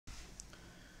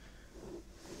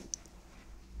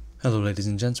Hello ladies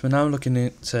and gentlemen, now looking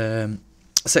at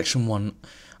section 1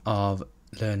 of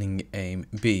Learning Aim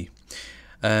B.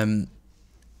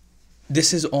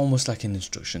 This is almost like an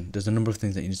introduction. There's a number of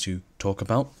things that you need to talk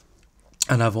about,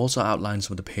 and I've also outlined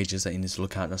some of the pages that you need to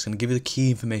look at. That's going to give you the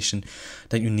key information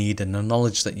that you need and the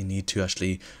knowledge that you need to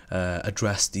actually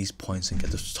address these points and get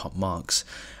the top marks.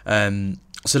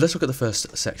 So let's look at the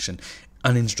first section,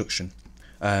 an introduction.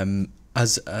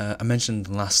 As I mentioned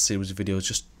in the last series of videos,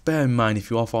 just bear in mind,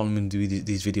 if you are following me do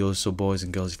these videos, so boys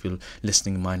and girls, if you're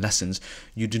listening to my lessons,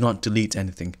 you do not delete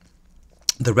anything.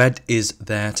 The red is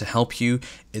there to help you.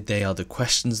 They are the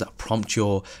questions that prompt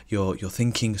your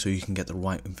thinking, so you can get the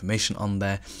right information on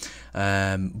there.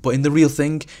 But in the real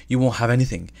thing, you won't have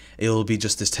anything. It'll be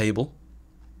just this table,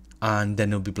 and then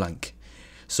it'll be blank.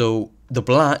 So the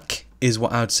black is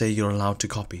what I would say you're allowed to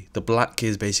copy. The black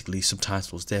is basically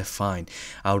subtitles. They're fine.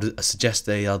 I would suggest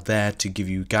they are there to give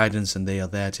you guidance and they are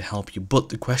there to help you. But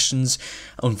the questions,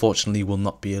 unfortunately,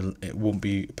 won't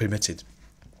be permitted.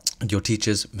 Your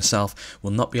teachers, myself,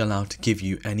 will not be allowed to give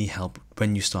you any help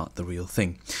when you start the real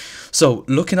thing. So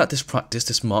looking at this practice,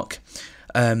 this mock,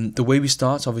 the way we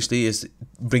start obviously is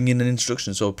bringing an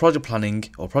introduction. So project planning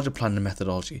or project planning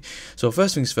methodology. So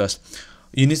first things first,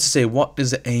 you need to say, what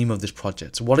is the aim of this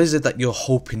project? What is it that you're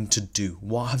hoping to do?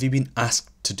 What have you been asked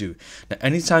to do? Now,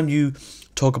 anytime you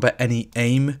talk about any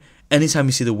aim, anytime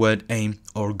you see the word aim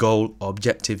or goal or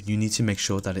objective, you need to make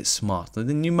sure that it's SMART. And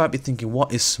then you might be thinking,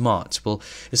 what is SMART? Well,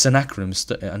 it's an acronym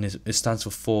and it stands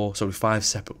for 5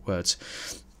 separate words.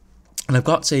 And I've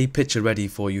got a picture ready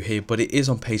for you here, but it is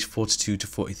on page 42 to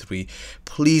 43.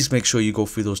 Please make sure you go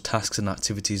through those tasks and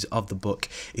activities of the book.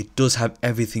 It does have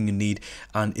everything you need,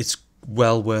 and it's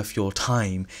well worth your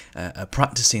time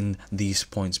practicing these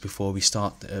points before you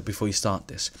start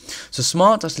this. So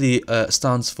SMART actually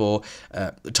stands for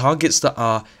targets that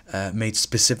are made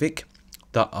specific,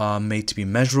 that are made to be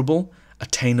measurable,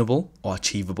 attainable or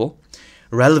achievable,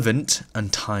 relevant,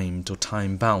 and timed or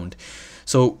time bound.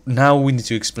 So now we need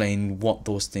to explain what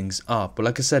those things are. But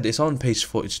like I said, it's on page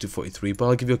 42 to 43, but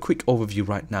I'll give you a quick overview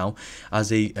right now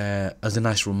as a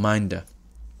nice reminder.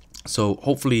 So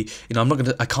hopefully,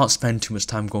 I can't spend too much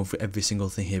time going through every single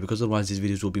thing here, because otherwise these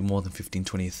videos will be more than 15,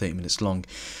 20, 30 minutes long,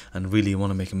 and really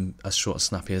want to make them as short and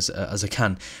snappy as I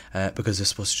can, because they're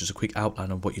supposed to just a quick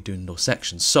outline of what you're doing in those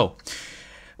sections. So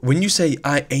when you say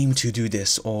I aim to do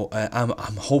this, or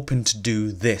I'm hoping to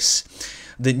do this,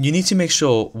 then you need to make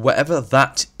sure whatever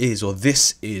that is or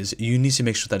this is, you need to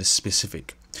make sure that it's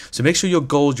specific. So make sure your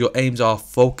goals, your aims are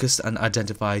focused and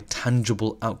identify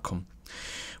tangible outcome.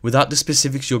 Without the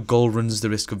specifics, your goal runs the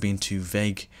risk of being too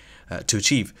vague to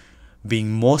achieve.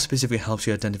 Being more specific helps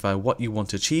you identify what you want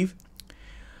to achieve.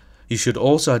 You should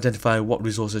also identify what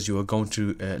resources you are going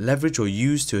to leverage or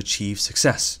use to achieve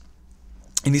success.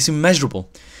 It needs to be measurable,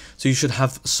 so you should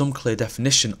have some clear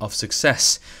definition of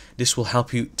success. This will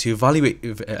help you to evaluate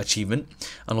achievement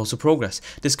and also progress.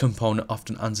 This component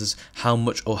often answers how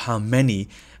much or how many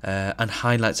and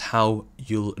highlights how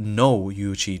you'll know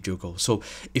you achieved your goal. So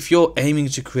if you're aiming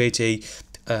to create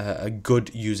a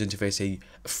good user interface, a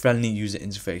friendly user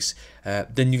interface,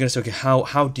 then you're going to say, okay,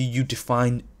 how do you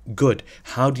define good?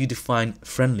 How do you define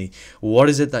friendly? What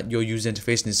is it that your user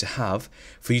interface needs to have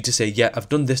for you to say, yeah, I've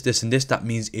done this, this, and this, that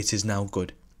means it is now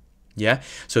good? Yeah.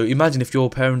 So imagine if your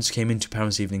parents came into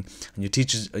parents' evening and your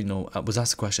teachers, was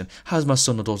asked the question, how's my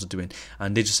son or daughter doing?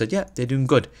 And they just said, yeah, they're doing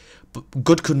good. But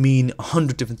good could mean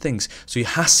 100 different things. So it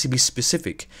has to be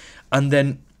specific. And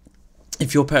then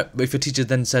if your teacher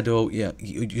then said, oh yeah,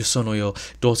 your son or your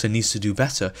daughter needs to do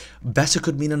better, better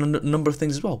could mean a number of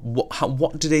things as well.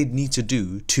 What do they need to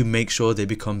do to make sure they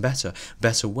become better?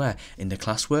 Better where? In the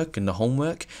classwork, in the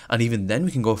homework, and even then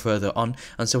we can go further on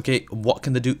and say, okay, what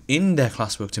can they do in their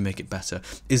classwork to make it better?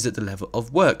 Is it the level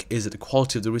of work? Is it the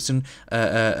quality of the written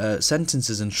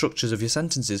sentences and structures of your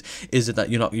sentences? Is it that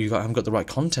you haven't got the right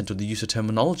content or the use of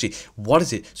terminology? What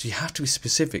is it? So you have to be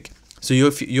specific. So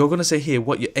if you're going to say here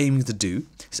what you're aiming to do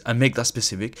and make that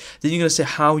specific, then you're going to say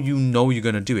how you know you're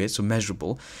going to do it, so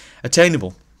measurable,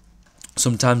 attainable,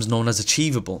 sometimes known as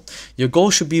achievable. Your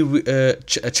goal should be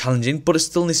challenging, but it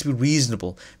still needs to be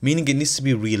reasonable, meaning it needs to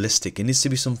be realistic. It needs to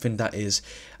be something that is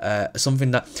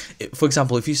for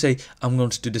example, if you say I'm going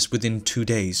to do this within 2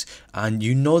 days and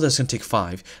you know that's going to take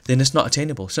 5, then it's not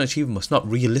attainable, it's not achievable, it's not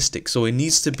realistic. So it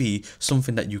needs to be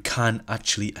something that you can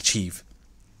actually achieve.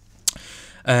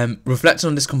 Reflecting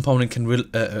on this component can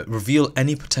reveal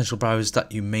any potential barriers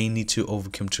that you may need to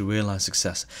overcome to realize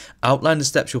success. Outline the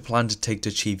steps you plan to take to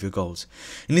achieve your goals.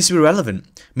 It needs to be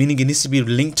relevant, meaning it needs to be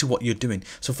linked to what you're doing.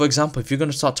 So for example, if you're going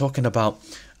to start talking about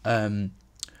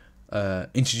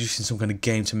introducing some kind of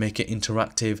game to make it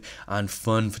interactive and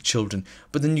fun for children.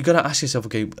 But then you got to ask yourself,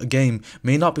 okay, a game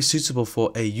may not be suitable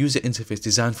for a user interface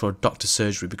designed for a doctor's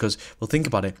surgery, because, well, think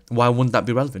about it, why wouldn't that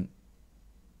be relevant?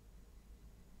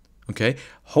 Okay,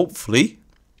 hopefully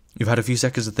you've had a few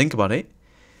seconds to think about it.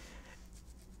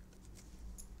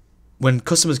 When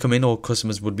customers come in, or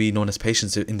customers would be known as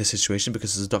patients in this situation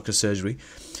because it's a doctor's surgery,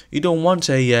 you don't want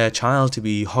a child to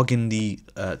be hogging the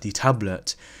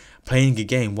tablet, playing a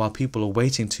game while people are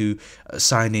waiting to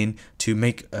sign in, to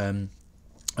make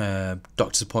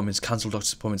doctor's appointments, cancel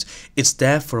doctor's appointments. It's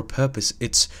there for a purpose.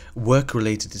 It's work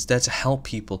related. It's there to help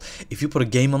people. If you put a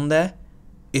game on there,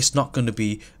 it's not going to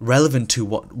be relevant to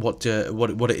what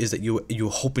it is that you were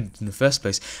hoping in the first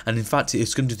place. And in fact,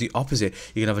 it's going to do the opposite.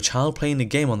 You're going to have a child playing a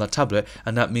game on that tablet,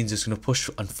 and that means it's going to push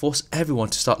and force everyone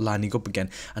to start lining up again.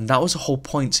 And that was the whole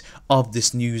point of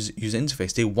this new user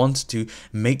interface. They wanted to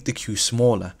make the queue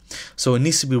smaller, so it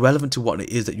needs to be relevant to what it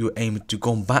is that you're aiming to,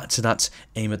 going back to that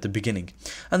aim at the beginning.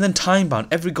 And then time bound.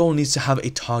 Every goal needs to have a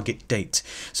target date.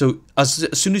 So as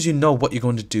soon as you know what you're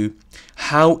going to do,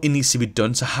 how it needs to be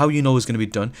done, so how you know it's going to be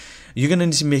done, you're going to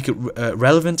need to make it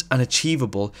relevant and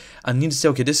achievable, and you need to say,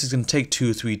 okay, this is going to take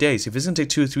 2 or 3 days. If it's going to take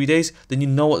 2 or 3 days, then you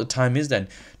know what the time is then,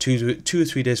 2 or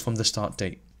 3 days from the start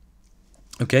date.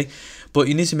 Okay, but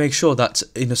you need to make sure that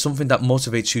something that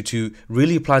motivates you to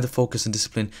really apply the focus and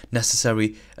discipline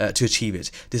necessary to achieve it.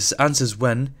 This answers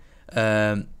when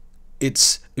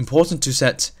it's important to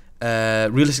set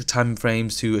realistic time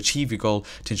frames to achieve your goal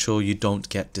to ensure you don't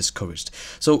get discouraged.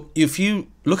 So if you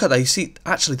look at that, you see,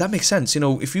 actually that makes sense.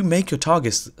 If you make your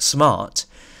targets smart,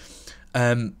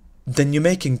 then you're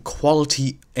making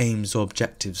quality aims or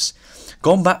objectives.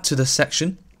 Going back to the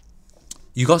section,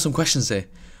 you got some questions there.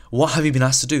 What have you been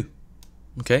asked to do?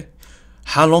 Okay,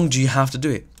 how long do you have to do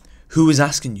it? Who is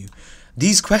asking you?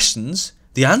 These questions,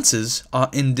 the answers are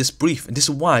in this brief, and this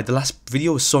is why the last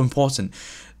video is so important.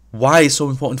 Why it's so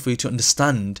important for you to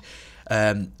understand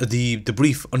the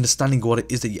brief, understanding what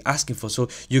it is that you're asking for. So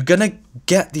you're gonna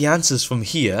get the answers from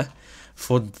here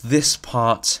for this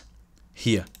part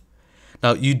here.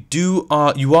 Now you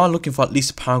are looking for at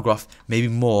least a paragraph, maybe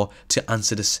more, to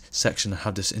answer this section and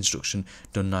have this instruction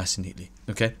done nice and neatly.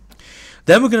 Okay.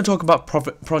 Then we're going to talk about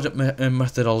project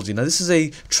methodology. Now this is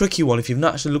a tricky one if you've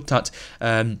not actually looked at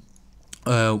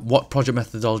what project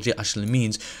methodology actually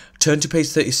means. Turn to page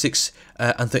 36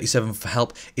 and 37 for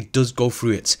help. It does go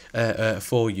through it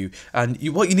for you. And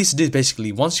what you need to do is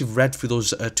basically, once you've read through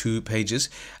those 2 pages,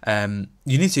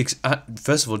 you need to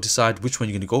first of all decide which one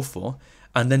you're going to go for,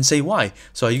 and then say why.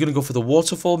 So are you going to go for the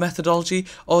waterfall methodology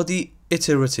or the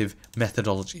iterative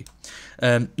methodology?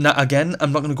 Now again,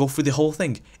 I'm not going to go through the whole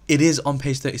thing. It is on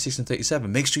page 36 and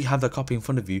 37. Make sure you have that copy in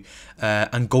front of you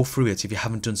and go through it if you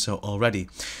haven't done so already.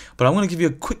 But I'm going to give you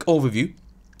a quick overview.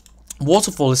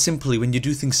 Waterfall is simply when you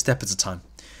do things step at a time.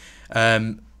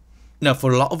 Now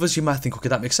for a lot of us, you might think, okay,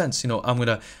 that makes sense.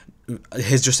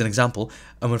 Here's just an example.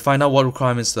 I'm going to find out what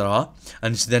requirements there are. I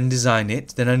need to then design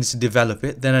it. Then I need to develop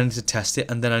it. Then I need to test it.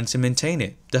 And then I need to maintain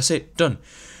it. That's it. Done.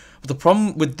 But the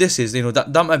problem with this is,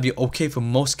 that might be okay for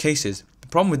most cases. The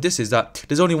problem with this is that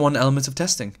there's only one element of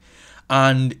testing.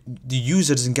 And the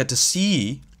user doesn't get to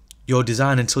see your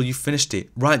design until you finished it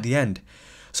right at the end.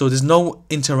 So there's no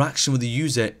interaction with the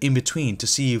user in between to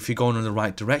see if you're going in the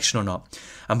right direction or not.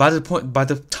 And by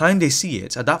the time they see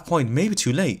it, at that point, maybe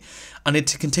too late, and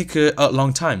it can take a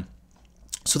long time.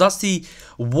 So that's the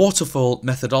waterfall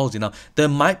methodology. Now there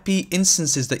might be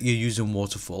instances that you're using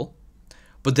waterfall,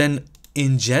 but then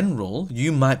in general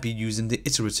you might be using the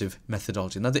iterative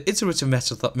methodology. Now the iterative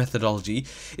methodology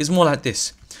is more like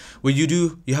this, where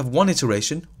you have one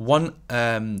iteration, one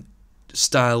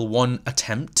style, one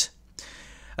attempt,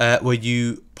 where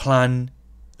you plan,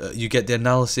 you get the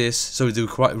analysis, so the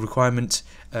requirement,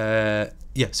 so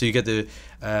you get the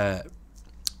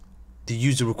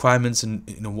user requirements and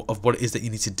of what it is that you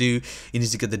need to do. You need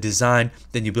to get the design,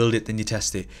 then you build it, then you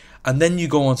test it, and then you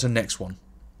go on to the next one,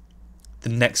 the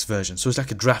next version. So it's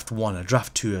like a draft 1, a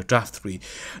draft 2, a draft 3.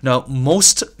 Now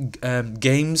most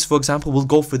games, for example, will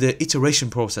go for the iteration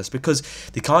process because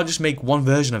they can't just make one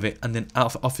version of it and then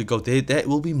off you go. There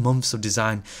will be months of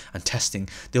design and testing.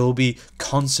 There will be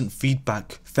constant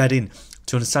feedback fed in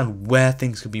to understand where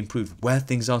things could be improved, where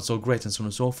things aren't so great, and so on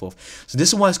and so forth. So this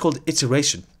is why it's called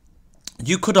iteration.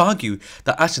 You could argue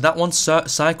that actually that one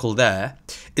cycle there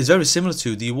is very similar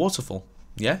to the waterfall,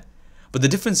 yeah? But the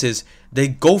difference is they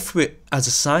go through it as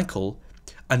a cycle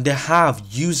and they have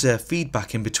user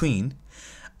feedback in between,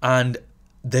 and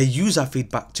they use that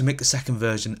feedback to make the second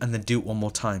version and then do it one more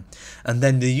time. And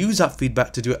then they use that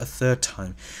feedback to do it a third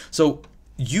time. So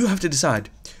you have to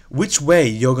decide which way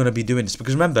you're going to be doing this.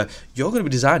 Because remember, you're going to be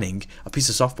designing a piece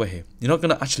of software here. You're not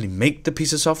going to actually make the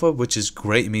piece of software, which is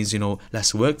great. It means, you know,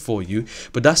 less work for you.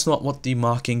 But that's not what the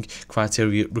marking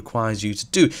criteria requires you to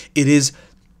do. It is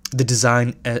the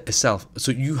design itself.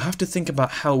 So you have to think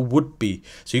about how it would be.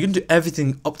 So you're going to do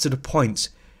everything up to the point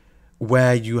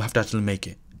where you have to actually make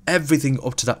it. Everything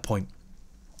up to that point.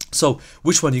 So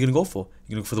which one are you going to go for?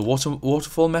 You're going to go for the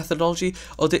waterfall methodology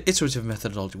or the iterative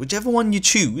methodology? Whichever one you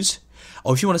choose,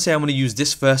 or if you want to say I'm going to use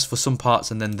this first for some parts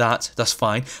and then that's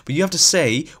fine. But you have to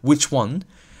say which one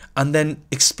and then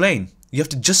explain. You have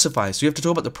to justify. So you have to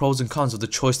talk about the pros and cons of the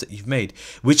choice that you've made.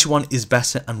 Which one is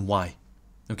better and why?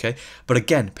 Okay, but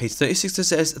again, page 36 to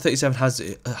 37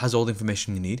 has all the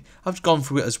information you need. I've gone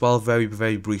through it as well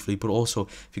very briefly, but also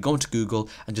if you go into Google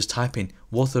and just type in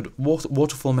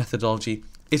waterfall methodology,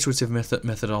 iterative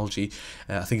methodology,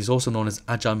 I think it's also known as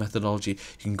agile methodology,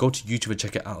 you can go to YouTube and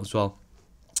check it out as well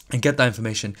and get that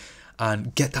information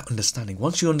and get that understanding.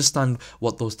 Once you understand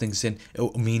what those things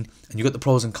mean and you got the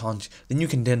pros and cons, then you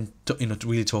can then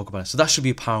really talk about it. So that should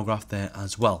be a paragraph there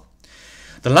as well.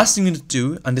 The last thing you need to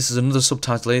do, and this is another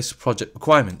subtitle, is project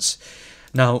requirements.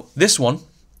 Now, this one,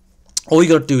 all you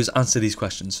got to do is answer these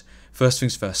questions. First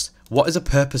things first, what is the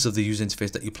purpose of the user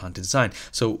interface that you plan to design?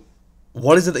 So,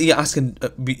 what is it that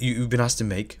you've been asked to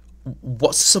make?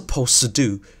 What's it supposed to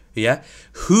do? Yeah,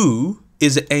 who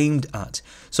is it aimed at?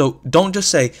 So, don't just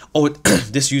say, oh,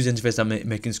 this user interface I'm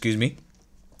making, excuse me,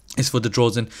 is for the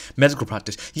draws in medical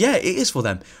practice. Yeah, it is for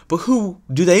them, but who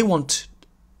do they want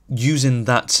using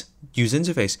that user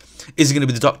interface? Is it going to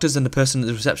be the doctors and the person at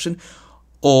the reception,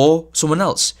 or someone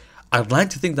else? I'd like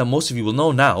to think that most of you will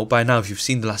know now, by now, if you've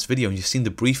seen the last video and you've seen the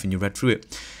brief and you read through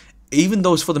it, even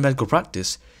though it's for the medical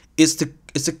practice, it's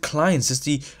the clients, it's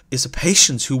the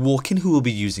patients who walk in who will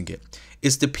be using it.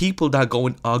 It's the people that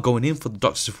are going in for the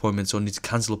doctor's appointments or need to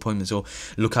cancel appointments or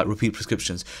look at repeat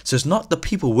prescriptions. So it's not the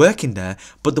people working there,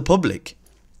 but the public.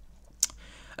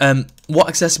 What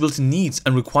accessibility needs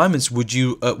and requirements would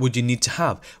you need to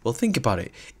have? Well, think about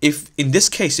it. If in this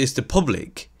case it's the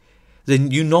public,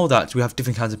 then you know that we have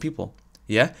different kinds of people.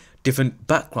 Yeah, different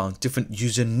backgrounds, different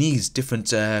user needs,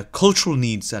 different cultural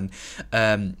needs, and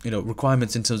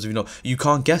requirements in terms of you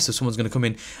can't guess if someone's going to come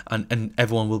in and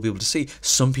everyone will be able to see.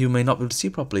 Some people may not be able to see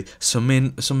properly. Some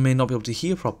may not be able to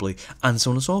hear properly, and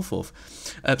so on and so forth.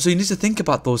 So you need to think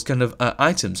about those kind of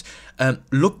items.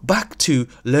 Look back to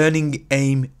Learning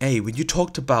Aim A when you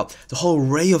talked about the whole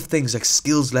array of things like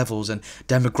skills levels and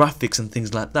demographics and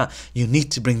things like that. You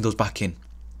need to bring those back in.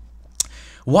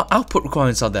 What output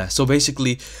requirements are there? So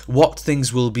basically, what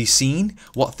things will be seen,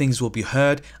 what things will be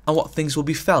heard, and what things will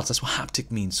be felt. That's what haptic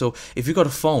means. So if you've got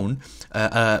a phone,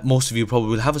 most of you probably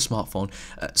will have a smartphone.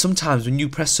 Sometimes when you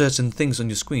press certain things on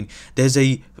your screen, there's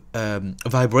a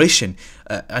vibration,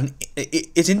 and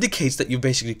it indicates that you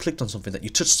basically clicked on something, that you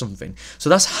touched something. So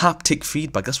that's haptic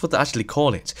feedback. That's what they actually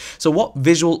call it. So what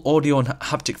visual, audio, and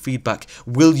haptic feedback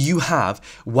will you have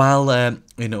while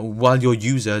your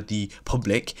user, the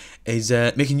public, is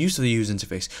making use of the user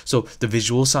interface? So the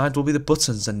visual side will be the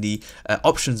buttons and the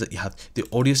options that you have. The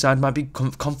audio side might be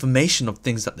confirmation of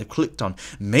things that they've clicked on.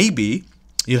 Maybe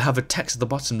you'll have a text at the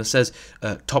bottom that says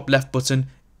top left button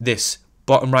this,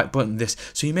 bottom right button this.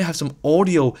 So you may have some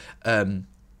audio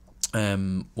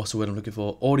what's the word I'm looking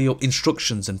for? Audio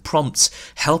instructions and prompts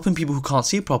helping people who can't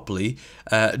see properly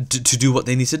to do what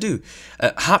they need to do.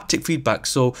 Haptic feedback.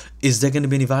 So is there going to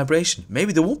be any vibration?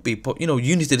 Maybe there won't be, but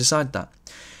you need to decide that.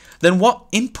 Then what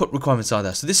input requirements are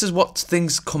there? So this is what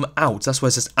things come out. That's why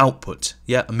it says output.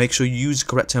 Yeah, and make sure you use the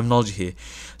correct terminology here.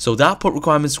 So the output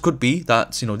requirements could be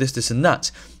that this and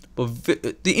that. But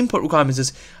the input requirements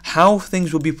is how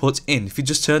things will be put in. If you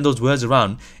just turn those words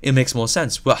around, it makes more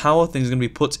sense. But how are things going to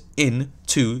be put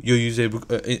into your user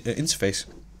interface?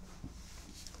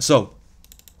 So,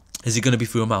 is it going to be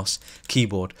through a mouse,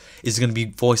 keyboard? Is it going to be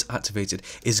voice activated?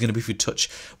 Is it going to be through touch?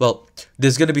 Well,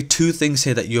 there's going to be two things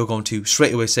here that you're going to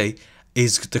straight away say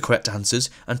is the correct answers,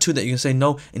 and two that you can say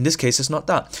no, in this case it's not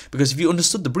that. Because if you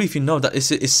understood the brief, you know that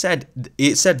it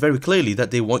said very clearly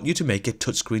that they want you to make a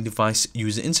touchscreen device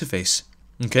user interface.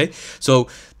 Okay, so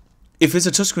if it's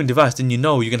a touchscreen device, then you're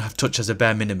going to have touch as a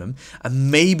bare minimum,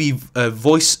 and maybe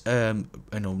voice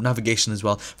navigation as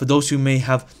well for those who may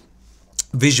have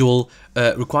visual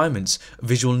requirements,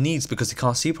 visual needs, because they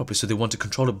can't see properly, so they want to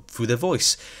control it through their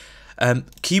voice.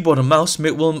 Keyboard and mouse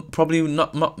will probably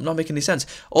not make any sense.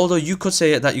 Although you could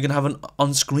say that you're going to have an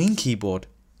on-screen keyboard,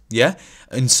 yeah,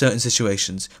 in certain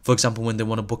situations. For example, when they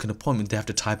want to book an appointment, they have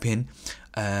to type in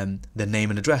their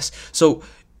name and address. So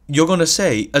you're going to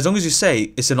say, as long as you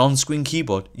say it's an on-screen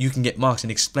keyboard, you can get marks and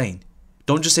explain.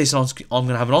 Don't just say it's I'm going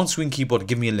to have an on-screen keyboard,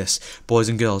 give me a list. Boys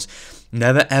and girls,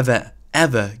 never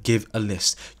ever give a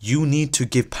list. You need to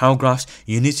give paragraphs.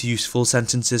 You need to use full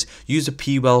sentences. Use the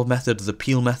PWELL method or the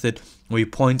PEEL method, where you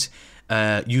point,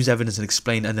 use evidence and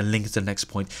explain, and then link to the next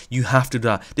point. You have to do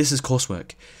that. This is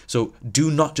coursework. So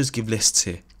do not just give lists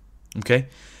here. Okay?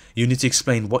 You need to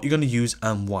explain what you're going to use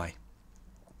and why.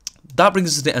 That brings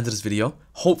us to the end of this video.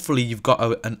 Hopefully you've got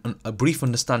a brief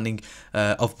understanding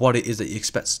of what it is that you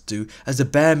expect to do. As a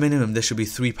bare minimum, there should be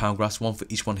 3 paragraphs, 1 for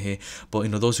each one here. But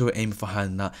those who are aiming for higher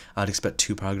than that, I'd expect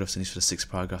 2 paragraphs and each for the 6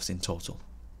 paragraphs in total.